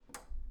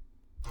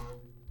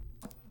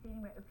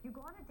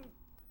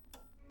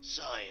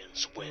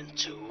Science went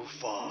too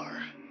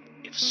far.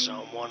 If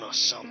someone or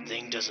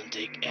something doesn't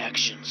take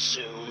action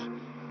soon,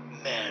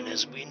 man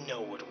as we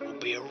know it will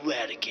be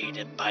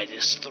eradicated by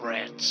this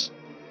threat.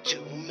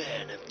 Two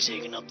men have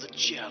taken up the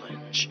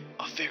challenge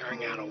of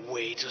figuring out a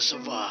way to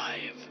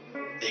survive.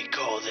 They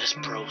call this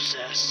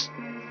process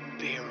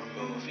beer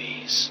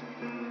movies.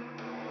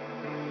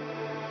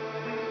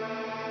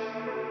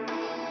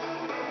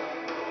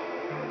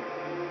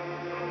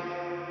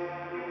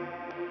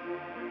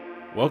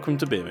 Welcome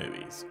to Beer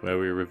Movies, where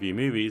we review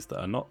movies that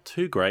are not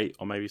too great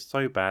or maybe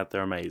so bad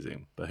they're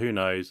amazing. But who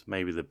knows,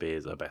 maybe the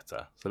beers are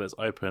better. So let's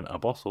open a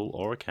bottle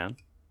or a can.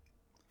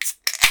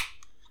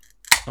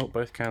 Oh,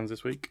 both cans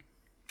this week.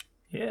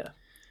 Yeah.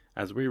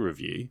 As we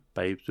review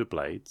Babes with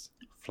Blades,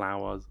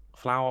 Flower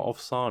of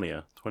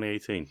Sarnia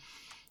 2018.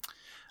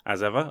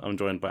 As ever, I'm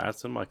joined by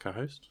Adson, my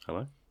co-host.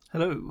 Hello.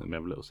 Hello. Let me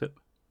have a little sip.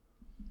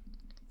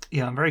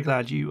 Yeah, I'm very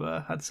glad you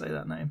had to say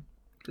that name,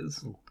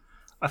 because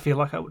I feel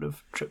like I would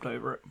have tripped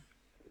over it.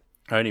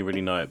 I only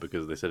really know it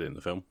because they said it in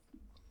the film.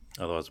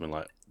 Otherwise, I've been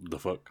like, the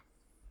fuck?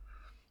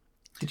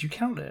 Did you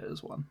count it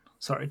as one?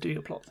 Sorry, do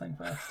your plot thing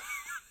first.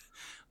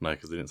 No,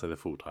 because they didn't say the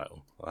full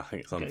title. I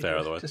think it's unfair Okay,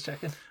 otherwise. Just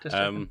checking.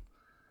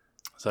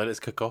 So let's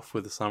kick off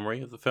with a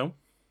summary of the film.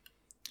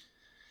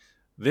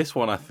 This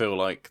one, I feel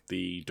like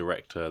the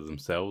director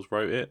themselves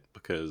wrote it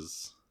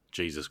because,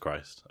 Jesus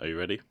Christ, are you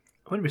ready?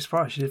 I wouldn't be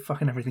surprised she did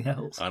fucking everything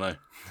else. I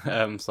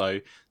know.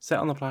 So, set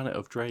on the planet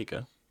of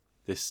Draiga,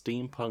 this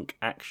steampunk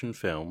action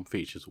film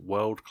features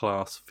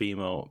world-class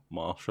female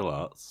martial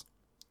arts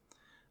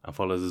and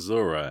follows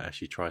Azura as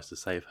she tries to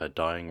save her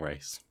dying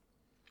race.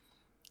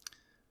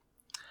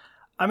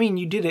 I mean,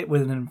 you did it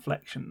with an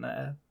inflection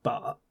there,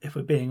 but if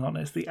we're being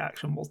honest, the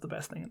action was the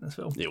best thing in this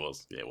film. It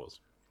was.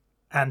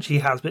 And she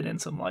has been in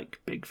some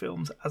big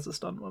films as a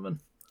stunt woman.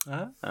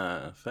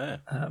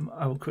 Fair.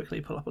 I will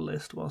quickly pull up a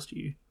list whilst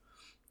you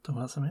talk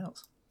about something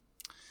else.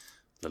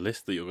 The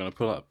list that you're going to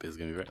pull up is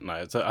going to be very...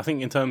 No, so I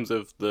think in terms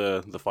of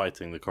the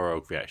fighting, the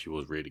choreography actually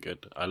was really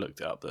good. I looked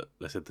it up that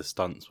they said the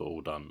stunts were all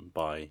done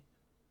by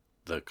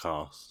the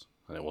cast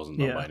and it wasn't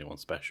done by anyone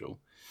special.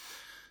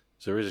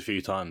 So there is a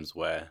few times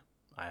where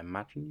I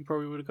imagine you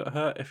probably would have got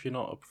hurt if you're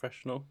not a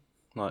professional.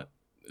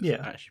 It's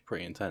actually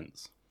pretty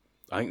intense.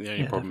 I think the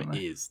only problem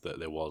definitely is that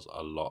there was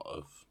a lot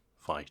of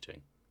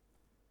fighting.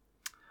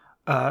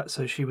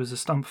 So she was a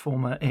stunt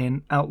performer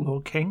in Outlaw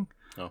King,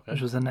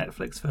 which was a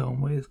Netflix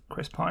film with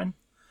Chris Pine.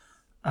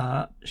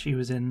 She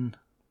was in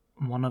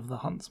one of the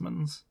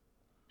Huntsmans.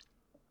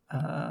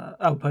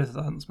 Both of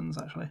the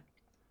Huntsmans, actually.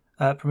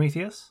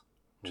 Prometheus,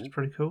 which is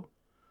pretty cool.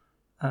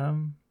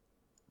 And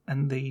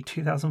the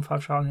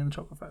 2005 Charlie and the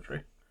Chocolate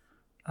Factory.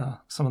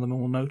 Some of the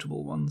more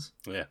notable ones.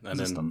 Yeah, and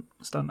then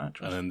stunt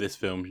actress. And then this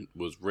film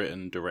was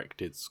written,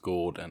 directed,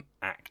 scored, and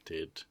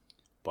acted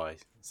by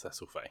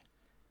Cecil Faye.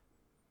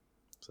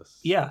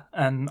 Yeah,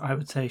 and I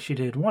would say she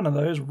did one of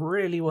those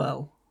really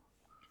well.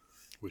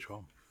 Which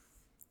one?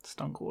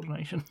 Stunt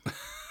coordination.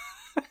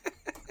 I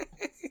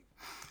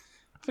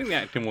think the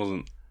acting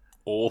wasn't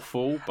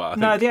awful, but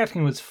the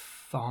acting was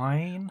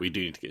fine. We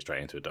do need to get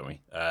straight into it, don't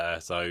we?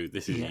 So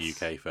this is a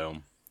UK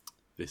film.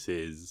 This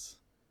is,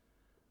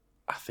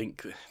 I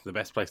think the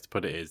best place to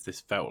put it is this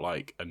felt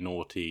like a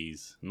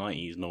 90s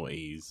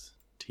noughties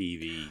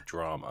TV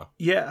drama.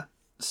 Yeah.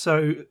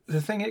 So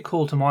the thing it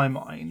called to my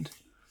mind,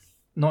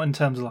 not in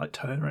terms of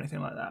tone or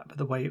anything like that, but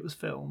the way it was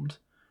filmed,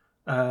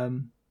 it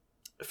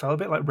felt a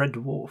bit like Red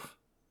Dwarf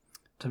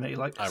to me,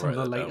 some of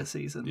the later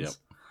seasons. Yep.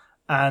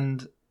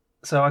 And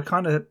so I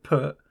kind of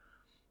put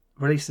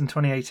released in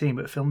 2018,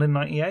 but filmed in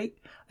 98.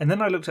 And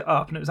then I looked it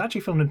up, and it was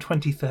actually filmed in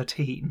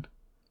 2013.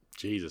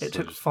 Jesus. It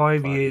took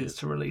 5 years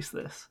to release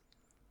this.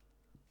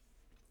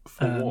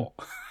 For what?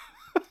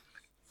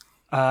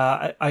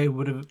 I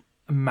would have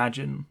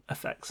imagined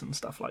effects and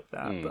stuff like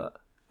that, but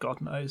God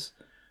knows.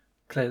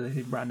 Clearly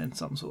they ran into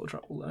some sort of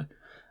trouble,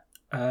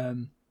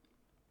 though.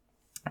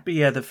 But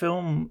yeah, the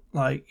film,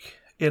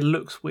 it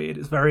looks weird.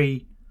 It's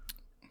very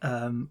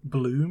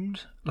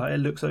bloomed. It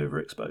looks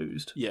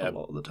overexposed a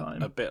lot of the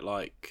time. A bit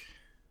like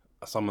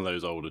some of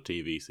those older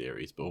TV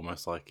series, but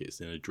almost like it's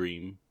in a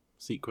dream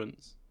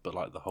sequence, but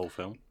like the whole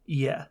film.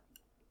 Yeah.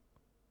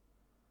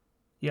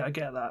 Yeah, I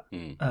get that.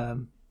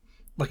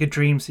 Like a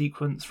dream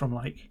sequence from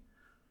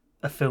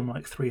a film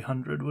like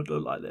 300 would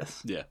look like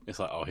this. Yeah, it's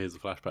like, oh, here's a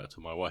flashback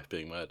to my wife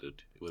being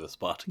murdered with a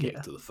Sparta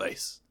kick to the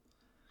face.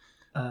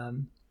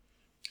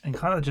 And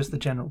kind of just the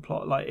general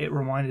plot, it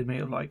reminded me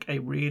of a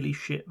really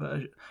shit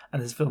version. And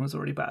this film is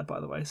already bad, by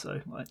the way, so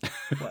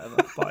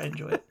whatever. But I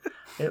enjoy it.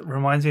 It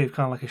reminds me of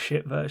kind of a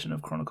shit version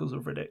of Chronicles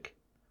of Riddick.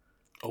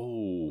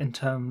 Oh,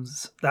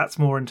 that's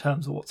more in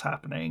terms of what's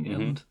happening,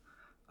 and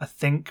I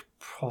think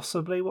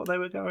possibly what they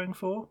were going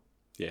for.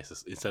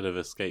 Yes, instead of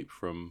Escape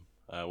from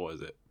what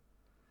is it,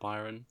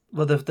 Byron?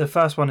 Well, the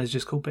first one is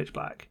just called Pitch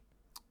Black.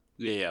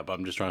 Yeah, but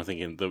I'm just trying to think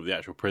in the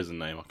actual prison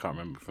name. I can't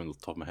remember from the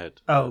top of my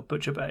head. Oh,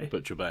 Butcher Bay.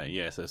 Butcher Bay,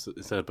 yeah. So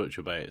instead of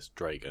Butcher Bay, it's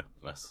Draiga.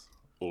 That's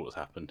all that's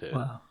happened here.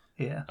 Wow,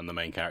 yeah. And the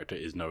main character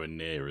is nowhere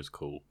near as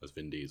cool as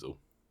Vin Diesel,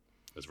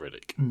 as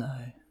Riddick. No.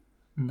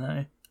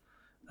 No.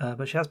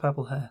 But she has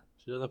purple hair.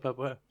 She does have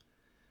purple hair,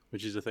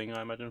 which is a thing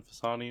I imagine for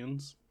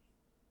Sarnians.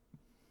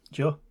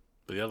 Sure.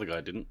 But the other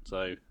guy didn't,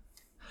 so...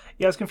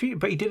 Yeah, I was confused,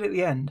 but he did at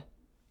the end.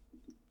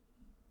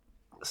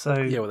 So...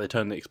 Yeah, well, they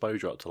turned the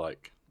exposure up to,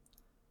 like,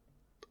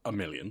 1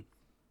 million.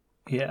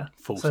 Yeah.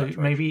 Full so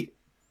saturation. Maybe...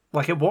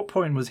 Like, at what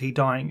point was he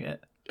dyeing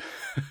it?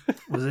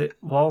 Was it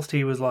whilst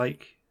he was,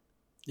 like...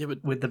 Yeah,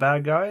 but... with the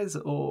bad guys,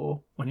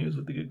 or when he was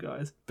with the good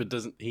guys? But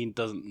he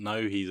doesn't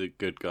know he's a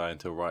good guy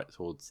until right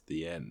towards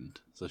the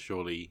end. So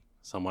surely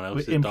someone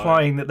else is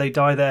implying that they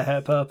dye their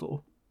hair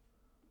purple.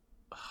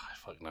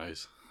 Fuck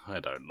knows. I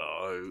don't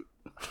know.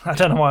 I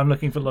don't know why I'm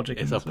looking for logic.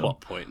 It's in a this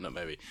plot point, not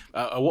maybe.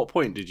 At what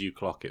point did you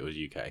clock it was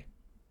UK?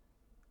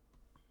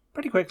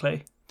 Pretty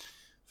quickly.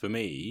 For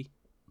me,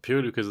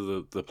 purely because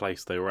of the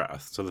place they were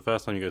at. So the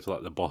first time you go to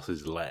like the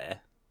boss's lair,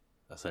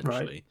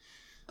 essentially. Right.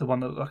 The one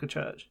that looked like a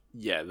church.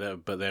 Yeah,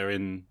 they're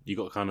in. You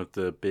got kind of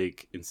the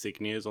big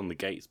insignias on the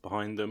gates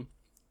behind them,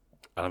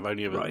 and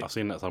I've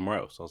seen that somewhere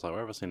else. I was like,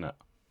 where have I seen that?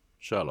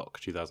 Sherlock,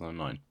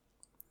 2009.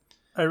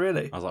 Oh,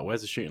 really? I was like,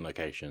 where's the shooting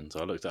location? So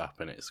I looked it up,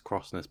 and it's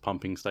Crossness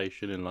pumping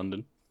station in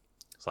London.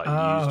 It's like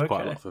used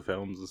quite a lot for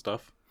films and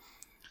stuff.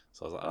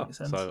 So I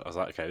was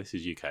like, okay, this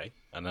is UK.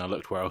 And then I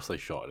looked where else they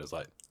shot, and it was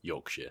like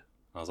Yorkshire.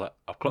 I was like,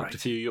 I've clocked a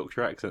few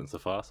Yorkshire accents so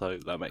far, so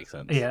that makes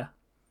sense. Yeah.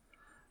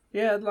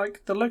 Yeah,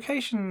 like, the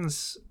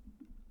locations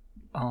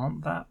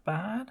aren't that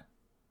bad.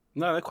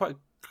 No, they're quite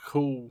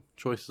cool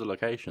choices of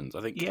locations.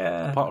 I think,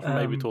 apart from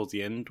maybe towards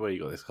the end, where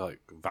you got this, like,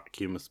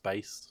 vacuum of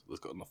space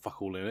that's got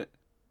fuck all in it.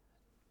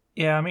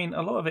 Yeah, I mean,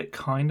 a lot of it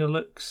kind of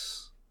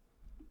looks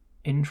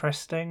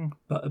interesting,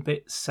 but a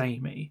bit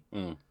samey.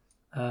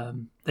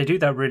 They do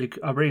that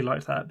I really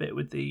liked that bit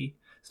with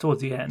it's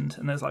towards the end,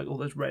 and there's, like, all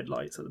those red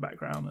lights at the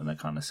background, and they're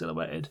kind of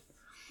silhouetted,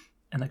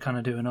 and they kind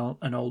of do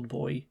an old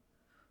boy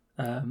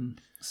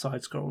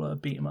side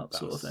scroller beat 'em up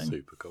sort of thing.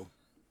 Super cool.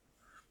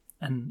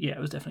 And yeah, it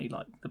was definitely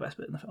like the best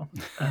bit in the film.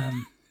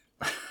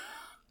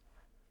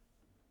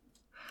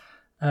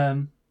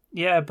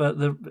 Yeah, but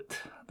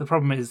the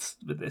problem is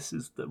with this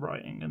is the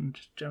writing and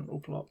just general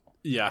plot.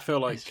 Yeah, I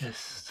feel like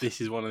this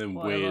is one of them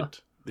weird.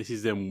 This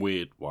is them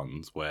weird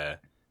ones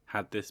where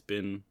had this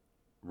been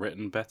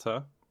written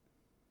better,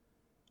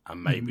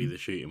 and maybe the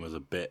shooting was a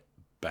bit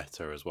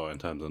better as well in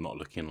terms of not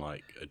looking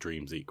like a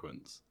dream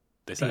sequence.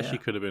 This actually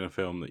could have been a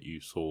film that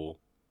you saw,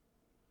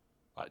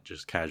 like,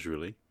 just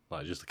casually,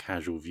 like just a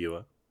casual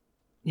viewer.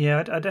 Yeah,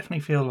 I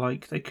definitely feel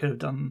like they could have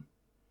done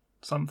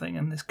something,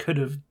 and this could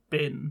have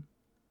been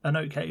an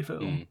okay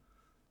film.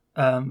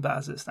 But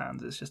as it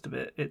stands, it's just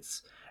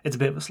it's a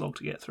bit of a slog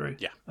to get through.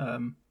 Yeah.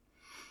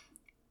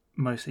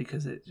 Mostly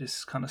because it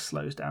just kind of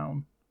slows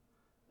down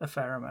a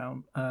fair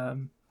amount.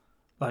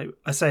 Like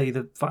I say,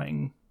 the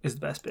fighting is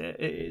the best bit.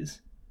 It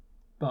is,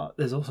 but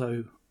there's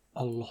also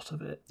a lot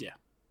of it. Yeah.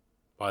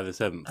 By the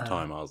 7th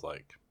time, I was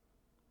like,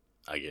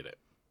 I get it.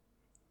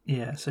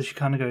 Yeah, so she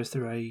kind of goes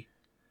through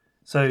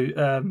to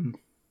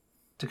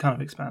kind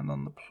of expand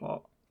on the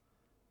plot,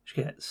 she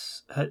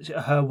gets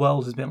her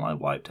world has been like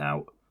wiped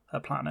out, her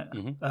planet,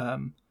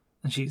 and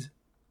she's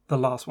the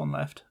last one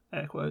left.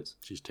 Air quotes.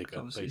 She's Tigger,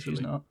 obviously basically.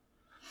 she's not.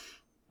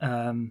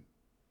 And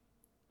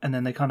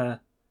then they kind of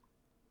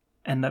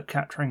end up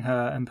capturing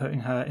her and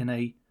putting her in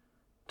a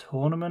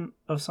tournament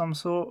of some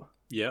sort.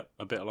 Yeah,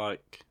 a bit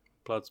like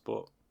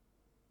Bloodsport.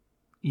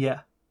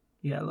 Yeah,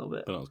 a little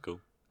bit. But that was cool.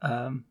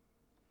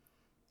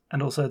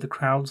 And also the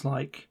crowd's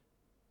like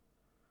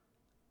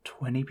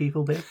 20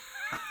 people big.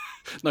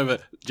 No,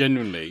 but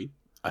genuinely,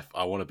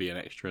 I want to be an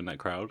extra in that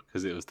crowd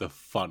because it was the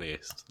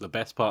funniest. The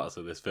best parts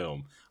of this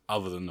film,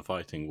 other than the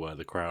fighting, were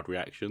the crowd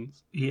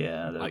reactions.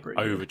 Yeah, like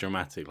over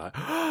dramatic, like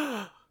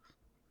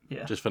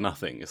yeah, just for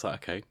nothing. It's like,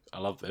 okay, I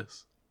love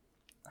this.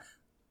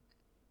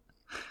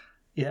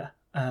 Yeah.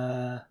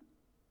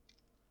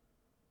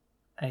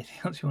 Anything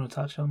else you want to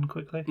touch on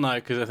quickly? No,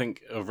 because I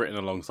think I've written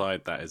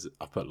alongside that is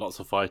I put lots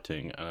of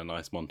fighting and a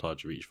nice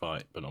montage of each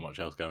fight, but not much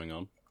else going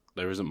on.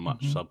 There isn't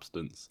much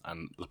substance,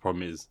 and the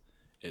problem is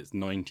it's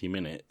 90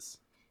 minutes,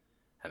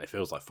 and it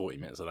feels like 40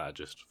 minutes of that are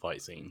just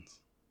fight scenes.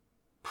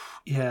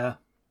 Yeah,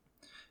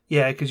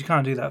 because you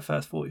kind of do that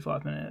first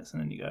 45 minutes,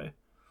 and then you go,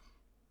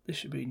 this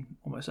should be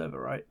almost over,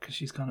 right? Because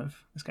she's kind of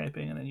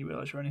escaping, and then you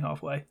realise you're only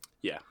halfway.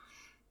 Yeah.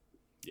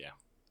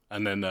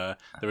 And then there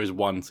is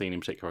one scene in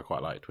particular I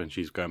quite liked when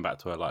she's going back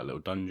to her like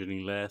little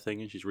dungeony lair thing,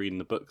 and she's reading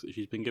the books that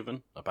she's been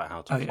given about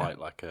how to fight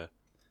like a...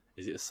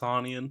 Is it a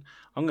Sarnian?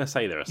 I'm going to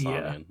say they're a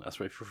Sarnian. Yeah. That's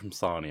right, from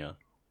Sarnia.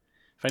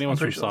 If anyone's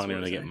from Sarnia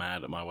and they get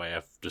mad at my way,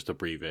 I've just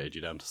abbreviated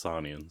you down to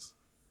Sarnians.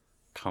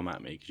 Come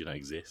at me because you don't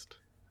exist.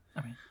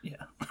 I mean,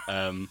 yeah.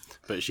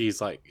 But she's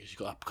got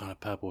that kind of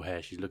purple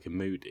hair. She's looking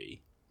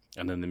moody.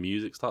 And then the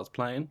music starts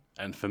playing.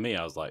 And for me,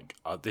 I was like,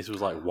 this was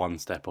like one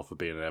step off of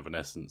being an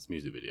Evanescence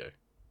music video.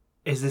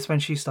 Is this when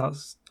she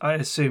starts... I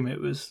assume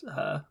it was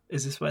her.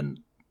 Is this when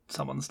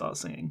someone starts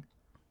singing?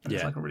 And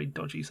it's like a really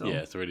dodgy song. Yeah,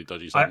 it's a really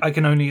dodgy song. I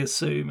can only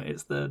assume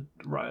it's the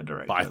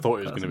writer-director. But I thought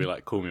it was going to be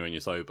like Call Me When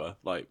You're Sober,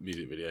 like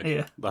music video.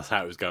 Yeah. That's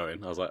how it was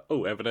going. I was like,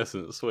 oh,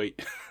 Evanescence, sweet.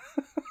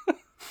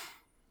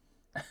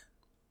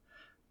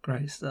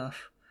 Great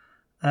stuff.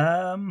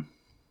 Yeah,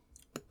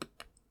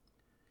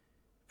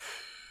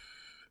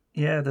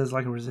 there's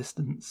like a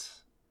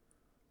resistance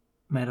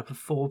made up of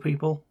 4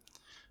 people.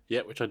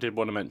 Yeah, which I did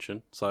want to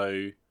mention.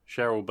 So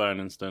Cheryl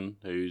Burniston,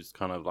 who's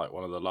kind of like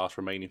one of the last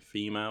remaining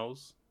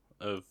females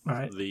of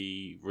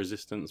the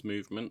resistance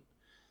movement.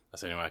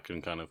 That's the only way I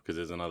can kind of, because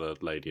there's another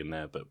lady in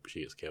there, but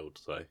she gets killed,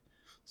 so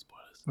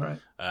spoilers. Right.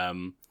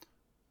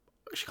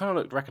 She kind of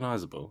looked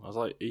recognisable. I was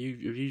like, have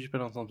you just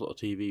been on some sort of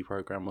TV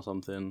programme or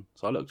something?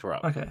 So I looked her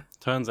up. Okay.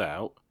 Turns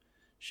out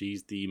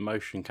she's the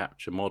motion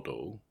capture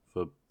model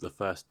for the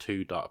first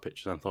 2 Dark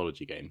Pictures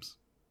anthology games.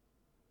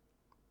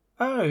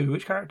 Oh,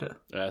 which character?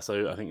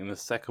 So I think in the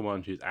second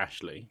one she's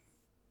Ashley,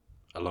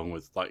 along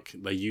with, like,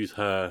 they use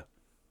her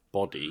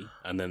body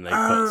and then they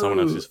put someone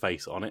else's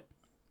face on it.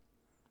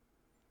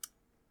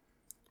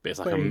 But it's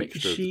like a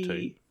mixture of the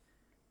 2.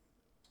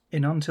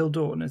 In Until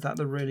Dawn, is that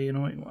the really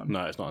annoying one?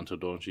 No, it's not Until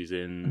Dawn. She's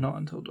in... Not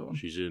Until Dawn.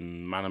 She's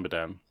in Man and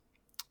Medan.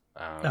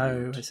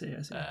 Oh, I see.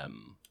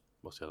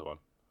 What's the other one?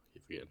 I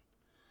keep forgetting.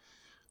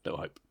 Little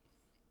Hope.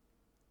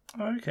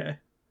 Oh, okay.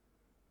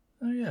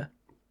 Oh, yeah.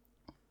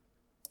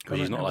 Because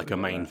she's not like a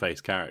main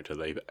face character.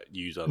 They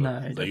use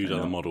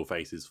other model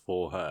faces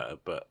for her,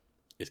 but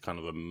it's kind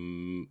of a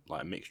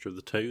mixture of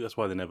the 2. That's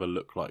why they never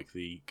look like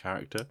the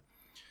character.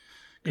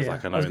 Yeah,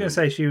 I was going to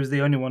say she was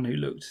the only one who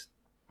looked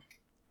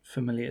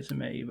familiar to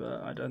me,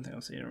 but I don't think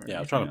I've seen her. Yeah, I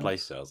was trying to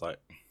place it. I was like,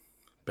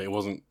 but it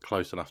wasn't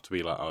close enough to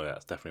be like, oh yeah,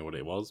 that's definitely what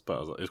it was. But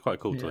I was like, it was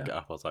quite cool to look it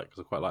up. I was like, because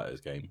I quite like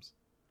those games.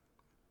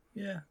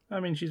 Yeah, I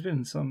mean, she's been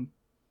in some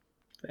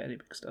fairly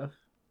big stuff.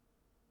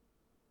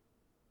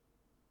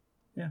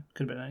 Yeah,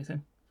 could have been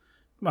anything.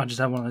 Might just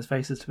have one of those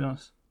faces, to be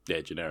honest.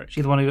 Yeah, generic.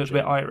 She's the one who looks a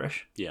bit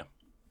Irish. Yeah.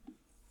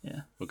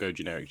 Yeah. We'll go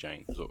generic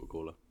Jane, is what we'll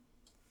call her.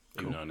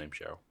 Cool. Even though her name's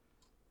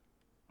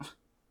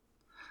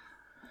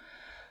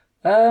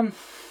Cheryl.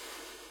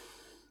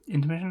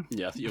 Intermission?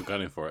 Yeah, I think you're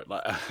going for it.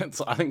 Like,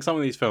 I think some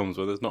of these films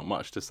where there's not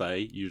much to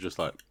say, you're just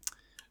like,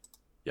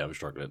 yeah, I'm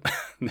struggling.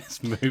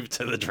 Let's move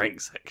to the drink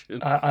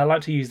section. I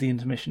like to use the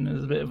intermission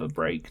as a bit of a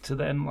break to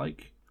then,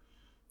 like,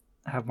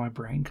 have my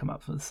brain come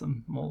up with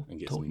some more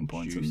talking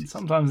points, and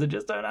sometimes it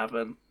just don't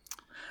happen.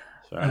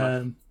 Fair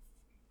enough.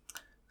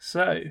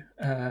 So,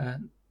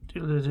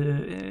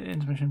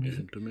 intermission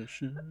music.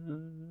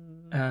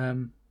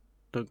 Intermission.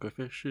 Don't go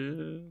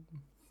fishing.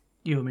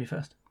 You or me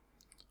first?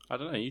 I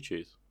don't know, you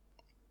choose.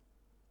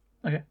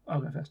 Okay, I'll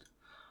go first.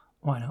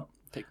 Why not?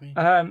 Pick me.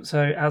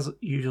 So, as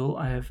usual,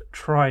 I have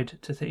tried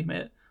to theme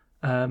it.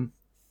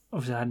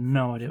 Obviously, I had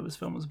no idea what this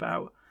film was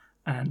about.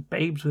 And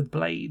Babes with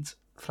Blades,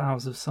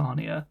 Flowers of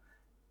Sarnia,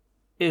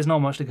 is not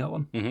much to go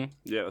on. Mm-hmm.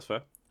 Yeah, that's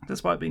fair.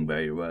 Despite being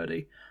very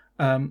wordy.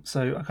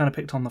 So, I kind of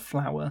picked on the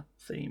flower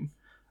theme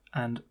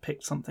and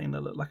picked something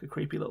that looked like a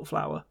creepy little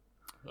flower.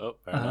 Oh,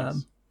 very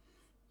nice.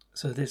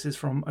 So, this is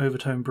from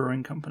Overtone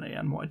Brewing Company.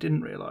 And what I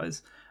didn't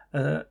realise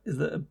is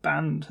that a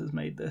band has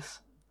made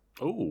this.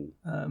 Oh.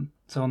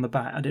 So on the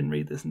back, I didn't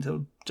read this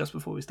until just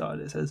before we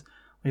started. It says,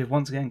 "We have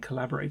once again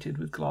collaborated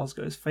with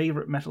Glasgow's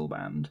favourite metal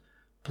band,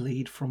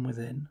 Bleed From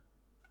Within,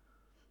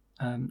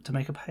 to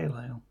make a pale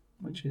ale,"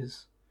 which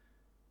is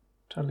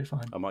totally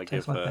fine. I might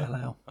Tastes like pale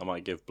ale. I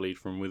might give Bleed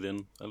From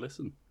Within a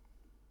listen.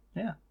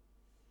 Yeah.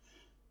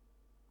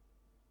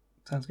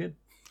 Sounds good.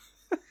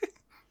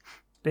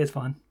 Beer's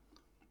fine.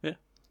 Yeah,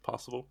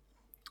 possible.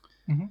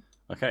 Mm-hmm.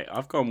 Okay,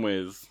 I've gone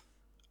with...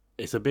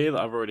 It's a beer that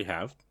I've already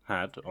had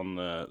on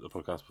the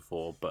podcast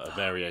before, but a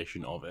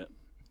variation of it.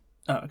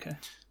 Oh, okay.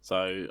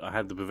 So I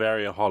had the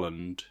Bavaria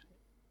Holland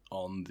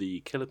on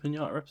the Killer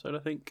Pinata episode, I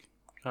think.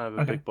 Kind of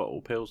a big bottle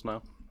of pills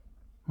now.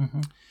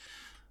 Mm-hmm.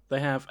 They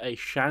have a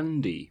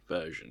shandy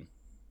version.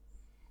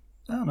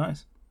 Oh,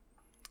 nice.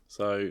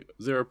 So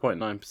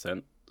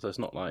 0.9%. So it's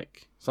not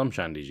like some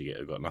shandies you get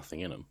have got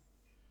nothing in them.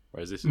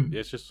 Whereas this,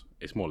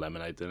 it's more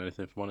lemonade than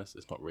anything, if I'm honest.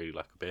 It's not really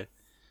like a beer.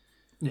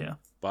 Yeah.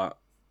 But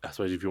I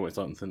suppose if you wanted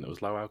something that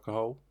was low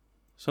alcohol,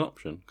 it's an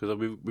option. Because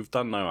we've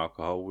done no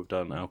alcohol, we've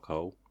done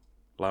alcohol.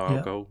 Low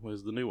alcohol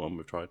was the new one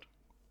we've tried.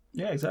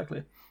 Yeah,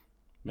 exactly.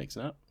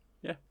 Mixing it up.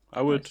 Yeah,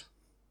 I would. Nice.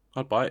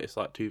 I'd buy it. It's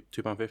like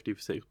 £2.50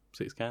 for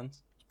six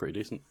cans. It's pretty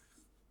decent.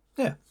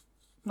 Yeah.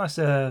 Nice,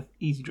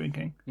 easy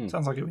drinking.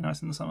 Sounds like it'd be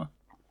nice in the summer.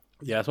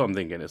 Yeah, that's what I'm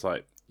thinking. It's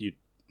like,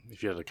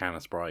 if you had a can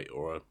of Sprite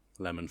or a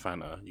lemon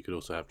Fanta, you could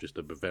also have just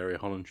a Bavaria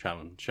Holland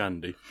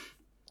shandy.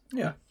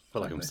 Yeah. I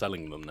feel like I'm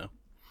selling them now.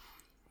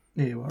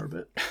 Yeah, you are a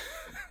bit.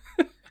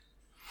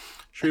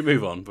 Should we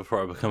move on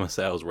before I become a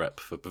sales rep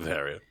for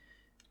Bavaria?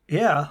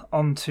 Yeah,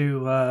 on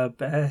to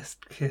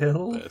Best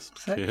Kill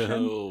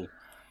section.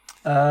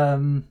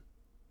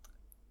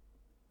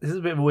 This is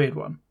a bit of a weird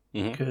one,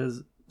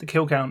 because the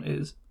kill count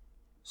is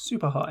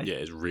super high. Yeah,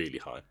 it's really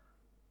high.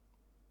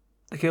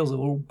 The kills are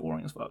all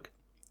boring as fuck.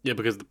 Yeah,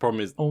 because the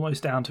problem is...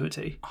 Almost down to a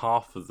T.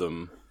 Half of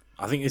them...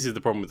 I think this is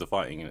the problem with the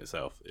fighting in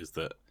itself, is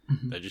that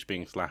they're just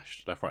being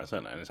slashed left, right, and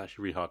centre, and it's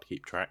actually really hard to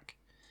keep track.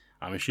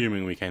 I'm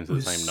assuming we came to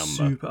the same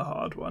number. Super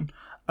hard one.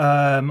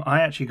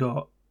 I actually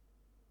got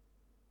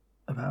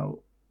about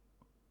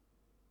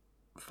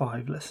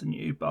 5 less than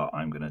you, but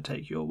I'm going to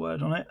take your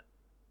word on it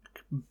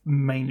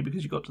mainly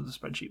because you got to the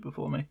spreadsheet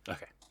before me.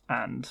 Okay.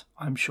 And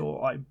I'm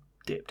sure I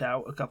dipped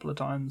out a couple of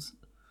times.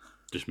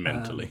 Just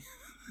mentally.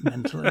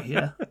 Mentally,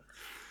 yeah.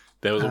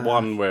 There was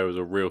one where it was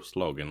a real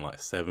slog and like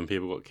 7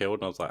 people got killed,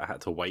 and I was like, I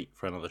had to wait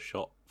for another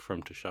shot for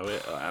him to show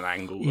it at an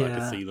angle that I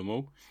could see them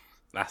all.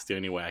 That's the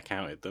only way I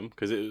counted them,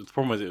 because the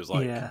problem is it was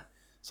like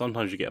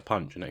sometimes you get a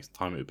punch, and next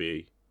time it would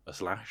be a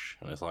slash,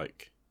 and it's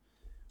like,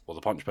 well,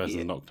 the punch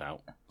person's knocked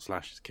out,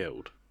 slash is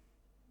killed.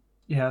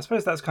 Yeah, I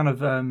suppose that's kind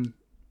of I kind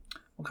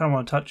of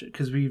want to touch it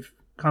because we've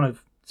kind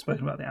of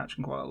spoken about the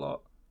action quite a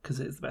lot because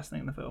it's the best thing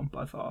in the film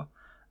by far,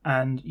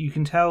 and you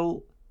can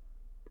tell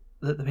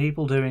that the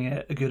people doing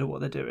it are good at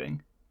what they're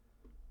doing,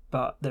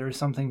 but there is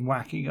something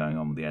wacky going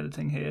on with the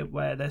editing here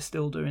where they're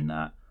still doing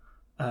that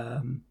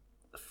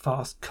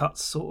fast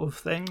cuts sort of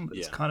thing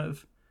that's kind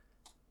of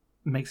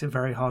makes it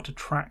very hard to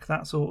track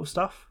that sort of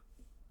stuff.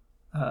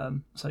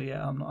 So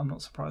yeah, I'm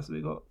not surprised that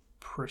we got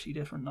pretty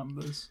different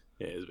numbers.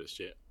 Yeah, it is a bit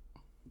shit.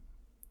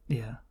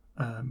 Yeah,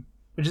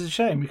 which is a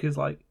shame because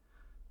like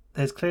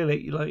there's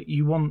clearly like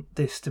you want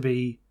this to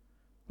be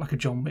like a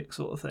John Wick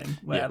sort of thing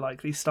where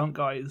like these stunt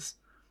guys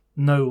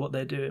know what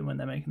they're doing when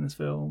they're making this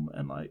film,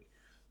 and like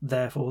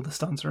therefore the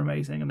stunts are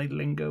amazing, and they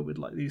linger with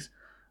like these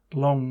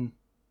long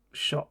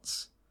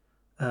shots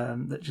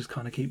that just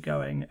kind of keep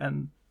going.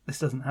 And this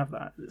doesn't have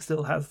that. It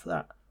still has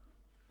that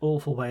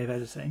awful way of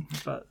editing,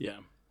 but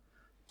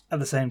at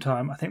the same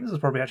time, I think this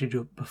was probably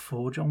actually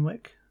before John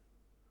Wick,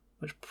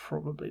 which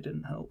probably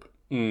didn't help.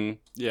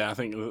 Yeah, I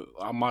think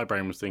my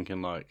brain was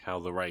thinking like how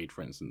The Raid,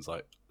 for instance,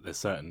 like there's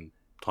certain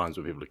times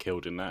where people are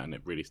killed in that, and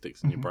it really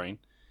sticks in your brain.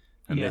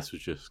 And this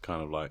was just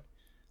kind of like,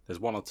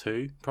 there's 1 or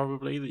 2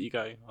 probably that you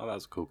go, oh,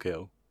 that's a cool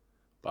kill.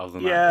 But other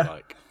than that,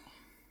 like,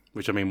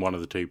 which I mean, one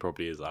of the 2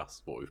 probably is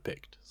us, what we've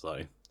picked.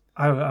 So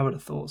I would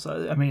have thought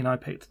so. I mean, I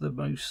picked the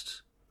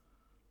most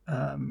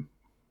one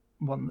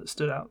that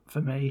stood out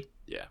for me.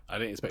 Yeah, I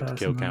didn't expect a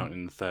kill count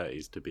in the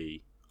 30s to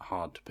be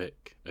hard to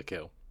pick a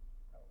kill.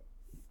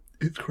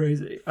 It's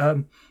crazy.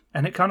 And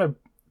it kind of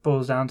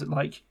boils down to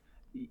like,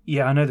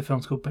 yeah, I know the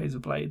film's called Blades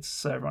of Blades,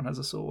 so everyone has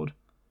a sword.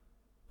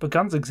 But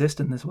guns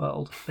exist in this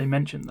world. They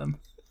mention them.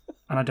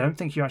 And I don't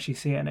think you actually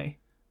see any.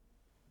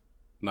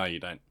 No, you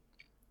don't.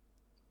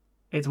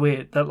 It's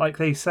weird that, like,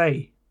 they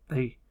say,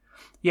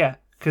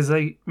 because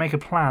they make a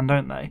plan,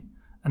 don't they?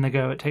 And they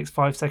go, it takes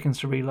 5 seconds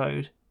to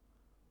reload.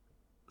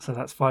 So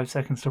that's 5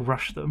 seconds to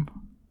rush them.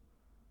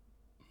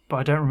 But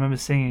I don't remember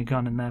seeing a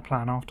gun in their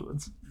plan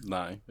afterwards.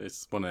 No,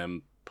 it's one of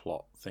them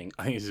plot things.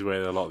 I think this is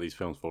where a lot of these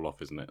films fall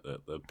off, isn't it?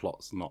 That the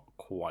plot's not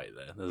quite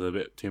there. There's a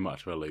bit too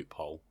much of a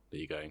loophole that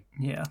you're going.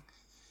 Yeah.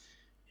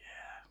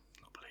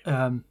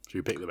 Should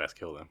we pick the best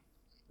kill then?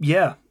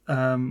 Yeah.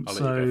 I'll let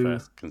you go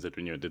first,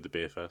 considering you did the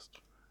beer first.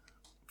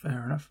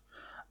 Fair enough.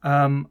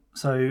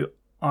 So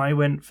I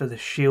went for the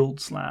shield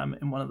slam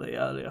in one of the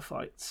earlier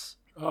fights.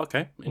 Oh,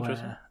 okay,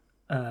 interesting.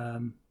 Where,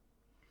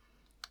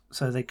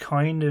 so they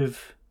kind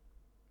of,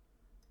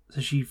 so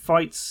she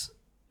fights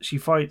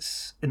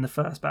in the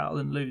first battle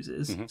and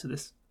loses to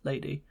this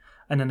lady,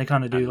 and then they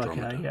kind of do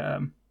Andromeda. Like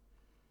a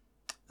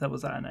that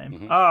was her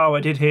name. Oh,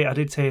 I did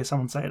hear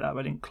someone say that, but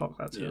I didn't clock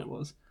that's who it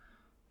was.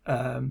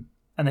 And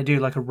they do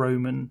like a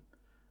Roman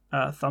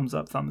thumbs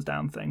up, thumbs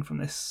down thing from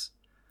this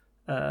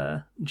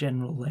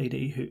general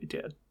lady who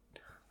did.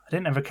 I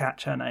didn't ever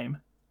catch her name.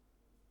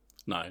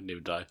 No, neither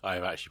did I.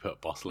 I've actually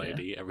put Boss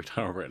Lady every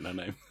time I've written her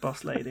name.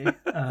 Boss Lady.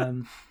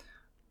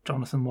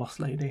 Jonathan Moss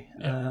Lady.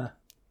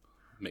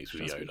 Mixed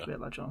with Yoda. A bit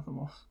like Jonathan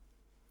Moss.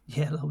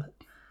 Yeah, a little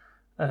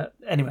bit.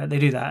 Anyway, they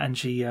do that, and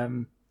she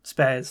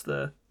spares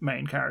the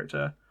main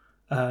character,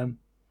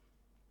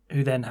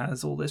 who then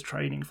has all this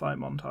training fight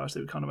montage that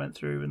we kind of went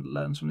through and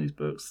learns from these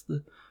books,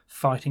 the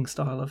fighting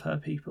style of her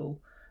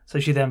people. So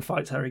she then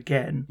fights her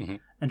again,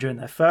 and during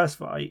their first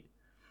fight,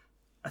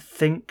 I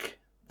think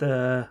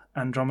the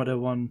Andromeda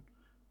one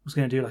was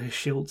going to do like a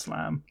shield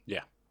slam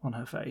on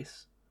her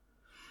face,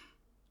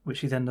 which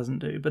she then doesn't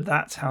do. But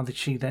that's how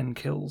she then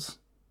kills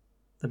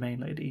the main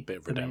lady.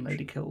 The main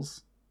lady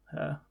kills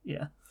her,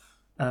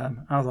 I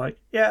was like,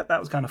 yeah, that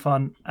was kind of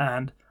fun,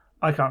 and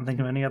I can't think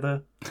of any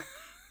other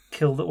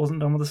kill that wasn't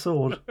done with a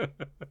sword.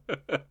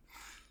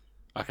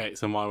 Okay,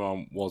 so my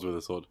one was with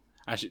a sword.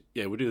 Actually,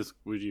 yeah, we'll do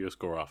a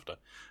score after.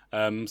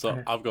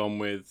 Okay. I've gone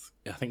with,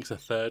 I think it's a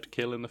third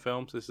kill in the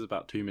film, so this is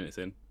about 2 minutes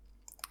in.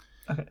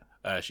 Okay.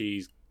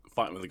 She's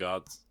fighting with the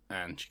guards,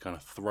 and she kind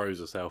of throws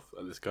herself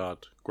at this guard,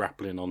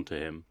 grappling onto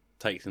him,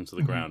 takes him to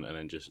the ground, and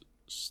then just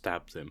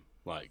stabs him,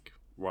 like,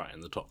 right in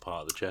the top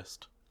part of the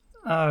chest.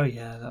 Oh,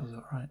 yeah, that was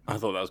alright. I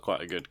thought that was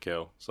quite a good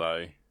kill,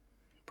 so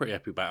pretty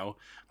epic battle.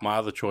 My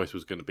other choice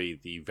was going to be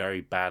the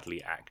very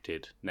badly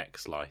acted neck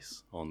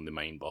slice on the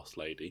main boss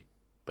lady,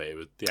 but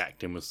the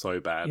acting was so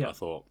bad, I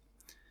thought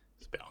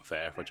it's a bit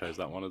unfair if I chose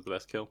that one as the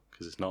best kill,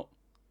 because it's not.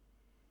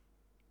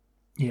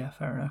 Yeah,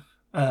 fair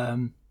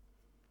enough.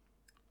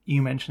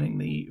 You mentioning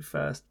the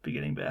first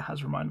beginning bit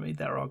has reminded me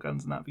there are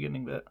guns in that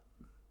beginning bit.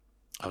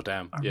 Oh,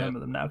 damn. I remember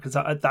them now, because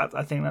I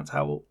think that's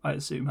how I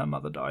assume her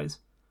mother dies.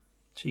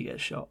 She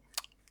gets shot.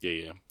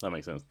 Yeah, that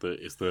makes sense.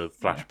 It's the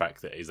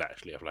flashback that is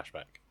actually a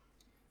flashback.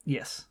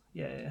 Yes.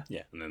 Yeah.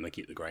 Yeah, and then they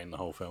keep the grain the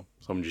whole film.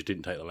 Someone just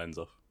didn't take the lens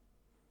off.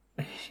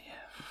 Yeah.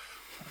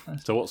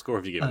 So what score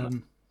have you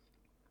given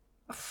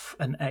that?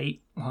 An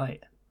 8.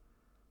 Like,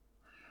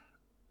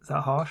 is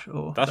that harsh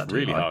or? That's is that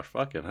really harsh.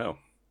 Fucking hell.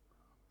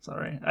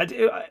 Sorry,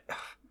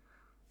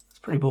 it's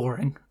pretty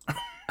boring.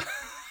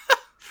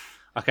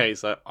 Okay,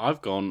 so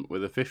I've gone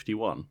with a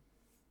 51.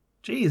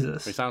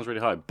 Jesus. It sounds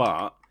really high,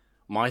 but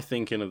my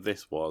thinking of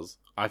this was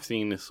I've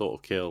seen this sort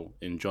of kill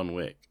in John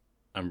Wick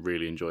and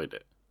really enjoyed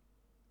it.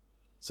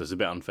 So it's a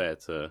bit unfair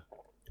to...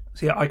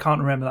 See, I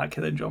can't remember that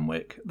kill in John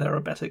Wick. There are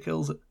better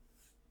kills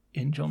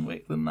in John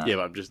Wick than that. Yeah,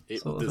 but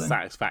the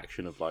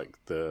satisfaction of like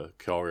the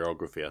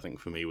choreography, I think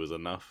for me was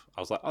enough.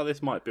 I was like, oh,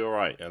 this might be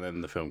alright, and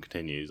then the film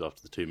continues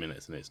after the 2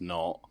 minutes and it's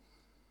not.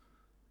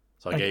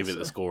 So I gave it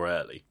the score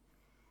early.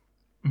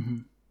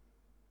 Mm-hmm.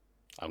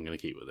 I'm going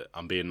to keep with it.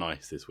 I'm being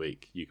nice this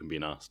week. You can be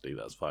nasty.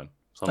 That's fine.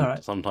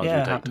 Sometimes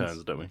we take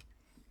turns, don't we?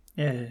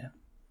 Yeah.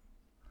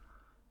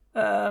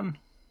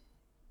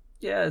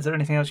 Yeah. Is there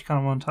anything else you kind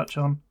of want to touch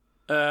on?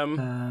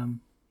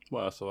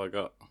 What else have I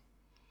got?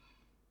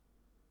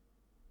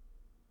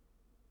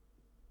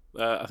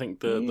 I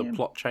think the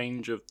plot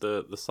change of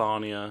the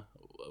Sarnia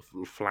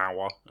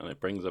flower, and it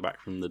brings her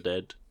back from the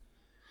dead,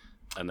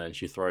 and then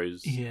she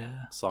throws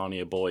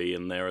Sarnia boy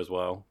in there as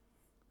well,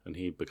 and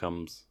he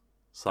becomes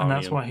Sarnian. And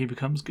that's why he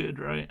becomes good,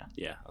 right?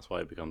 Yeah, that's why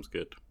he becomes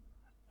good.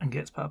 And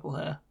gets purple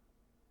hair.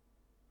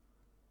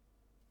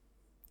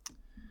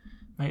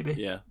 Maybe.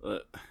 Yeah,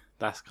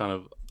 that's kind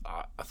of...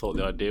 I thought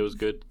the idea was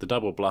good. The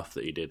double bluff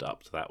that he did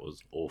up to that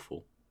was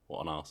awful.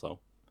 What an arsehole.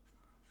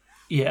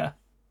 Yeah.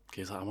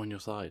 He's like, I'm on your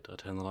side. I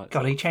turn the lights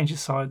God, off. he changes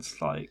sides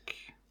like...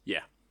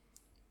 Yeah.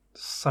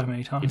 So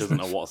many times. He doesn't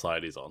know what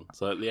side he's on.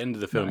 So at the end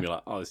of the film, you're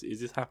like, oh, is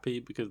this happy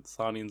because the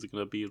Sarnians are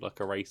going to be like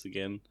a race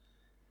again?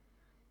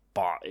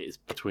 But it's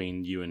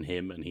between you and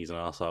him, and he's an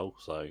arsehole,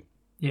 so...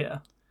 Yeah.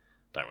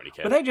 Don't really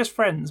care. Were they just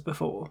friends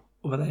before?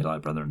 Or were they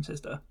like brother and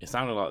sister? It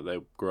sounded like they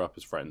grew up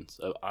as friends.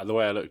 The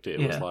way I looked at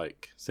it, it was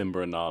like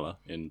Simba and Nala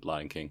in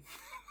Lion King.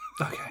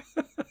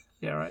 Okay.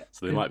 Yeah, right.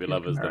 So they might be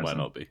lovers, they might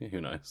not be.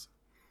 Who knows?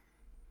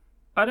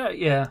 I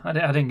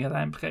didn't get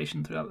that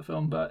implication throughout the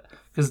film, but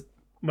because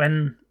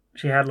when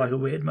she had like a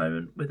weird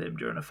moment with him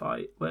during a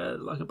fight where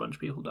like a bunch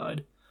of people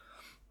died,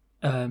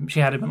 she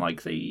had him in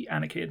like the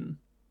Anakin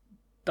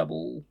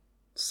double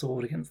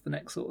sword against the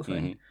neck sort of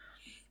thing.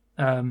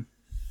 Mm-hmm.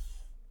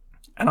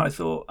 And I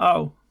thought,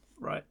 oh,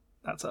 right,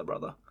 that's her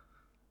brother.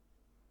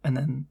 And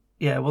then,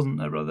 yeah, it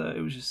wasn't her brother,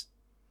 it was just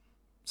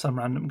some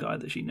random guy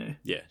that she knew.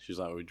 Yeah, she was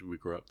like, we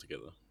grew up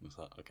together. I was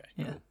like, okay,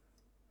 yeah.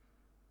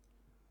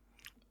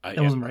 Cool. It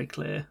wasn't very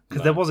clear,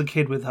 because there was a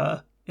kid with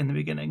her in the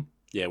beginning.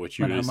 Yeah, which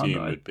you would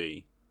assume would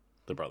be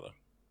the brother.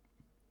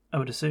 I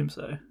would assume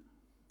so.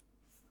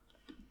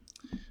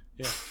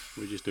 Yeah,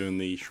 we're just doing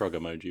the shrug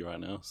emoji right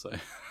now, so...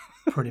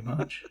 Pretty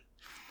much.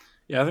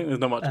 Yeah, I think there's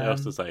not much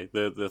else to say.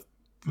 The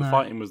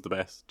fighting was the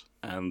best,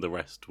 and the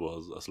rest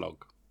was a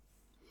slog.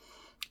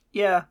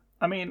 Yeah,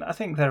 I mean, I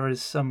think there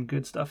is some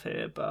good stuff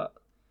here, but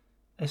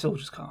it's all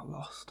just kind of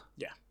lost.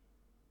 Yeah.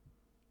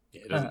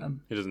 Yeah,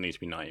 it doesn't need to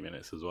be 90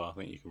 minutes as well. I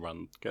think you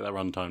can get that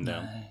run time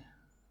down.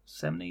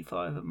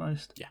 75 at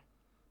most. Yeah.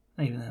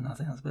 Even then, I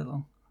think that's a bit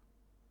long.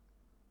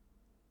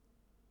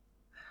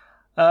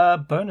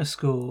 Bonus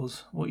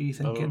scores. What are you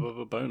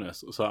thinking?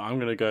 Bonus. So I'm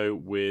going to go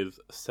with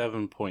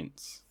 7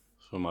 points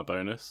for my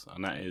bonus,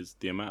 and that is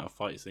the amount of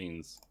fight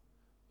scenes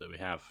that we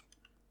have.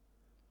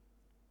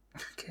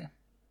 Okay.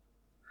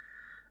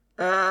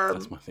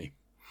 That's my theme.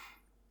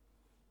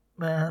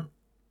 Man,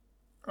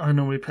 I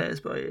normally play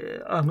this by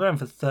ear. I'm going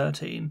for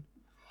 13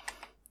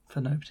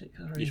 for no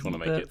particular reason. You just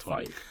want to make it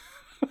 20.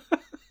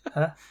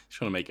 Huh?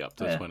 Just want to make it up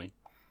to 20.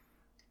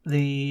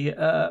 The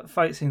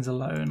fight scenes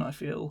alone, I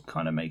feel,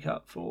 kind of make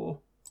up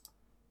for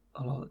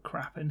a lot of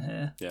crap in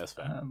here. Yeah, that's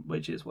fair.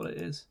 Which is what it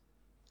is.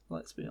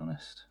 Let's be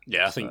honest.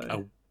 Yeah, I think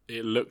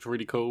it looked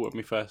really cool when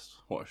we first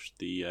watched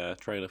the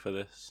trailer for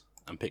this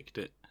and picked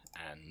it,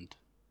 and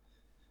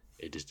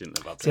it just didn't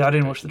live up to See, I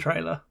didn't watch the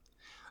trailer.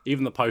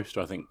 Even the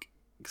poster, I think,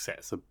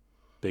 sets a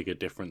bigger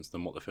difference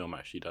than what the film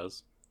actually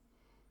does.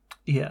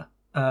 Yeah.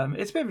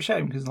 It's a bit of a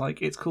shame because,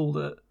 like, it's cool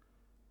that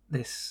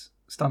this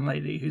stunt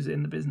lady who's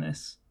in the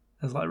business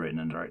has, like, written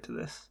and directed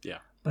this. Yeah.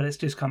 But it's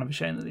just kind of a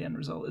shame that the end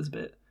result is a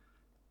bit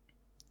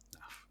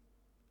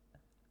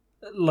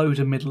low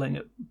to middling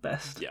at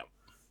best. Yeah.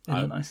 In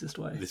the nicest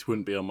way. This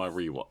wouldn't be on my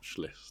rewatch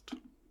list.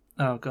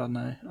 Oh, God,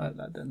 no. I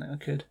don't think I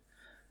could.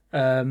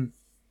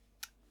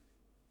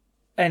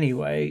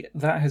 Anyway,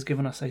 that has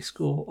given us a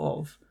score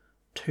of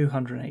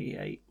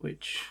 288,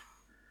 which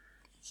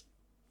is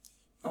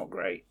not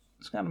great.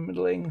 It's kind of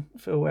middling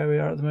for where we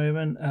are at the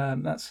moment.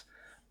 That's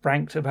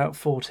ranked about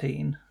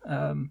 14.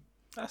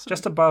 That's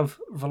just above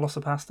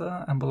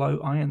Velocipasta and below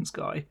Iron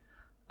Sky.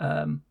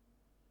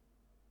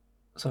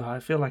 So I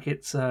feel like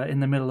it's in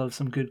the middle of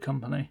some good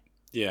company.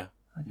 Yeah,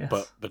 I guess.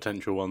 But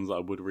potential ones that I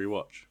would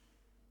rewatch.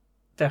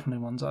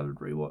 Definitely ones I would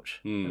rewatch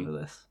over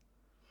this.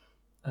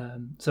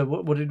 So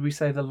what did we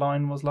say the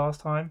line was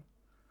last time?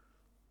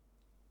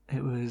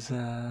 It was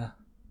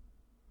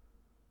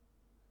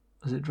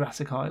was it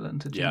Jurassic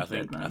Island to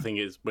Gingerbread Man? I think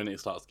it's when it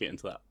starts getting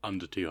to that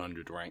under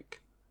 200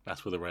 rank.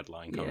 That's where the red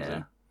line comes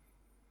in.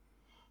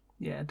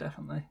 Yeah,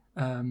 definitely.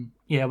 When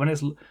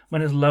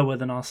it's lower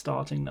than our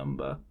starting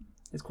number,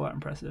 it's quite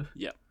impressive.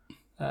 Yeah.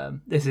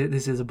 This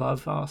is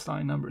above our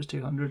starting number is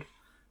 200.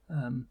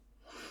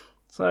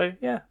 So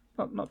yeah,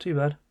 not too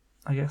bad,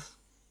 I guess.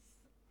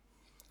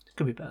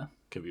 Could be better.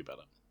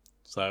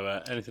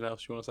 So anything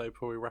else you want to say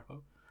before we wrap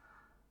up?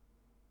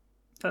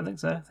 Don't think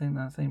so.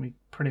 I think we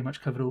pretty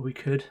much covered all we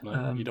could.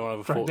 No, you don't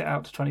have dragged it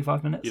out to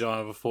 25 minutes. You don't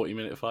have a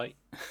 40-minute fight?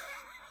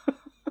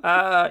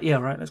 Yeah,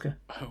 right. Let's go.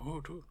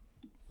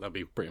 That'd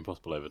be pretty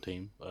impossible over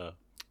Teams,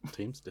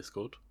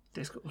 Discord,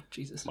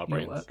 Jesus. My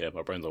brain's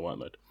on work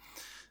mode.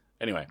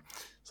 Anyway,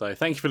 so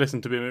thank you for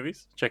listening to Beer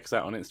Movies. Check us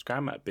out on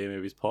Instagram at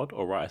BeerMoviesPod,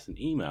 or write us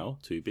an email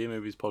to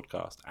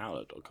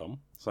beermoviespodcast@outlook.com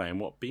saying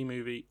what B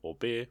movie or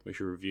beer we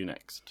should review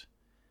next.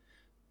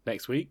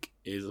 Next week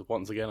is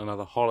once again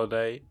another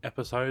holiday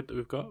episode that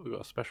we've got. We've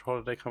got a special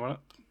holiday coming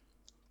up,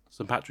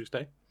 St. Patrick's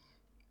Day.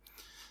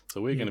 So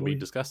we're going to be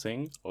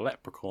discussing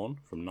Leprechaun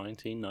from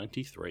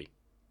 1993.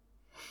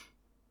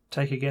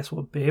 Take a guess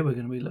what beer we're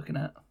going to be looking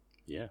at.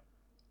 Yeah.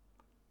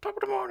 Top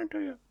of the morning to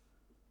you.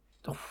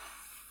 Oh,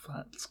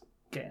 that's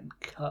getting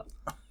cut.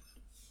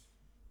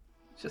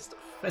 Just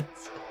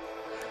offensive.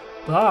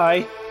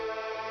 Bye.